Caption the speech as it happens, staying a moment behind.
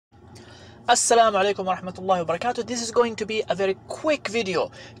Assalamu alaikum wa rahmatullahi wa barakatuh. This is going to be a very quick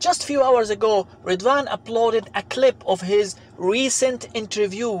video. Just a few hours ago, Ridwan uploaded a clip of his recent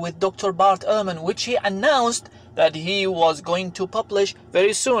interview with Dr. Bart Ehrman, which he announced that he was going to publish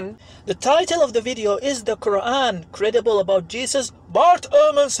very soon. The title of the video is "The Quran Credible About Jesus? Bart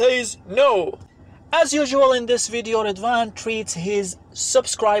Ehrman Says No." As usual in this video, Ridwan treats his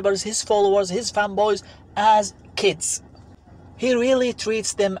subscribers, his followers, his fanboys as kids. He really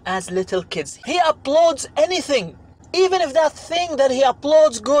treats them as little kids. He uploads anything, even if that thing that he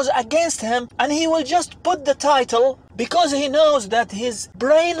uploads goes against him, and he will just put the title because he knows that his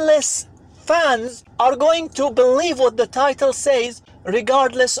brainless fans are going to believe what the title says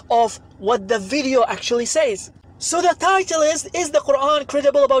regardless of what the video actually says. So the title is the Quran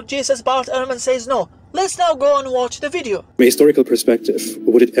credible about Jesus? Bart Ehrman Says No. Let's now go and watch the video. From a historical perspective,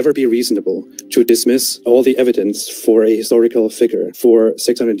 would it ever be reasonable to dismiss all the evidence for a historical figure for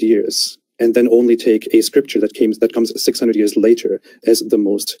 600 years and then only take a scripture that comes 600 years later as the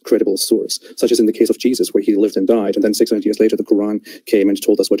most credible source, such as in the case of Jesus, where he lived and died, and then 600 years later the Quran came and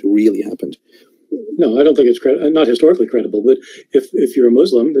told us what really happened? No, I don't think it's not historically credible. But if you're a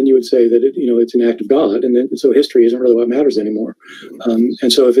Muslim, then you would say that it's an act of God, and then so history isn't really what matters anymore.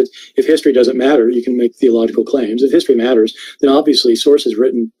 And so if history doesn't matter, you can make theological claims. If history matters, then obviously sources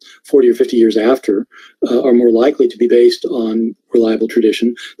written 40 or 50 years after are more likely to be based on reliable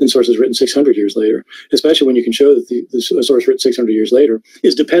tradition than sources written 600 years later. Especially when you can show that the source written 600 years later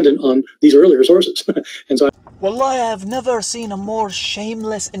is dependent on these earlier sources. And so, Wallahi, I have never seen a more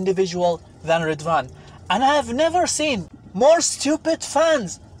shameless individual than Ridwan, and I have never seen more stupid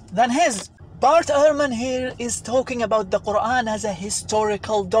fans than his. Bart Ehrman here is talking about the Quran as a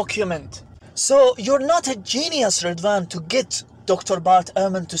historical document. So you're not a genius, Ridwan, to get Dr. Bart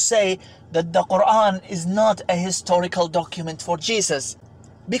Ehrman to say that the Quran is not a historical document for Jesus.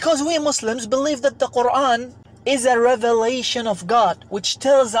 Because we Muslims believe that the Quran is a revelation of God, which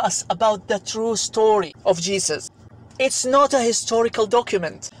tells us about the true story of Jesus. It's not a historical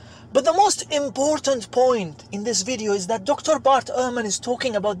document. But the most important point in this video is that Dr. Bart Ehrman is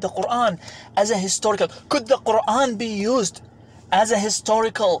talking about the Quran as a historical. Could the Quran be used as a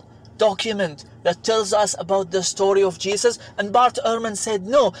historical document that tells us about the story of Jesus? And Bart Ehrman said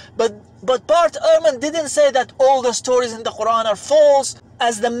no. But Bart Ehrman didn't say that all the stories in the Quran are false,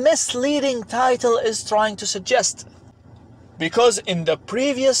 as the misleading title is trying to suggest. Because in the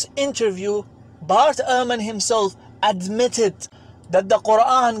previous interview, Bart Ehrman himself admitted that the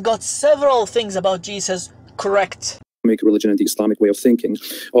Quran got several things about Jesus correct. Islamic religion and the Islamic way of thinking,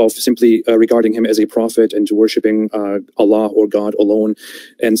 of simply regarding him as a prophet and worshipping Allah or God alone,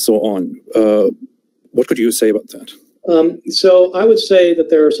 and so on. What could you say about that? So I would say that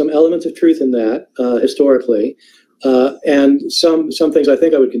there are some elements of truth in that historically, and some things I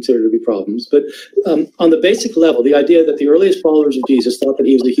think I would consider to be problems. But on the basic level, the idea that the earliest followers of Jesus thought that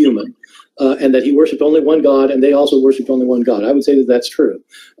he was a human, and that he worshipped only one God, and they also worshipped only one God, I would say that that's true.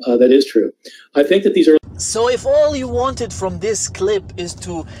 That is true. I think that these are... So if all you wanted from this clip is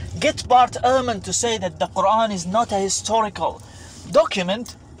to get Bart Ehrman to say that the Quran is not a historical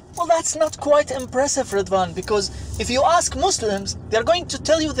document, well, that's not quite impressive, Ridwan, because if you ask Muslims, they're going to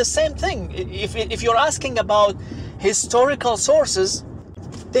tell you the same thing. If you're asking about historical sources,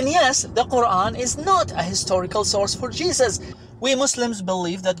 then yes, the Quran is not a historical source for Jesus. We Muslims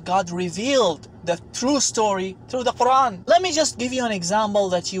believe that God revealed the true story through the Quran. Let me just give you an example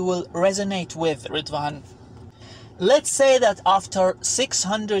that you will resonate with, Ridwan. Let's say that after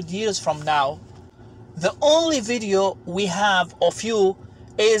 600 years from now, the only video we have of you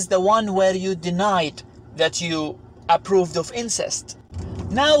is the one where you denied that you approved of incest.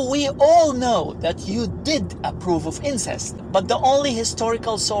 Now we all know that you did approve of incest, but the only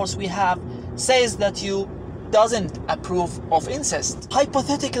historical source we have says that you doesn't approve of incest.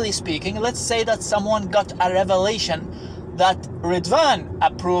 Hypothetically speaking, let's say that someone got a revelation that Ridwan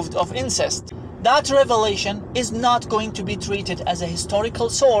approved of incest. That revelation is not going to be treated as a historical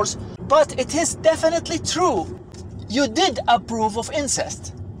source, but it is definitely true. You did approve of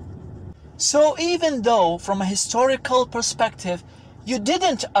incest. So even though from a historical perspective you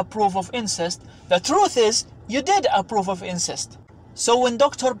didn't approve of incest, the truth is you did approve of incest. So when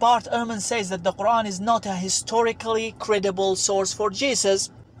Dr. Bart Ehrman says that the Quran is not a historically credible source for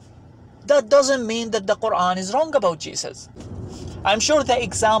Jesus, that doesn't mean that the Quran is wrong about Jesus. I'm sure the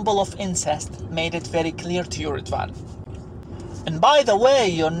example of incest made it very clear to you, Ridwan. And by the way,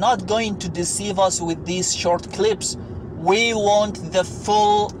 you're not going to deceive us with these short clips. We want the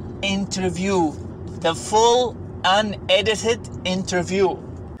full interview, the full unedited interview.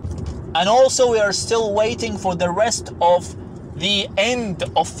 And also we are still waiting for the rest of the end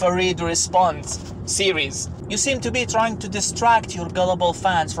of Farid Response series. You seem to be trying to distract your gullible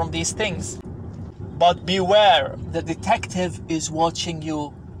fans from these things. But beware, the detective is watching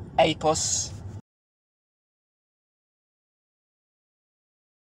you, Apos.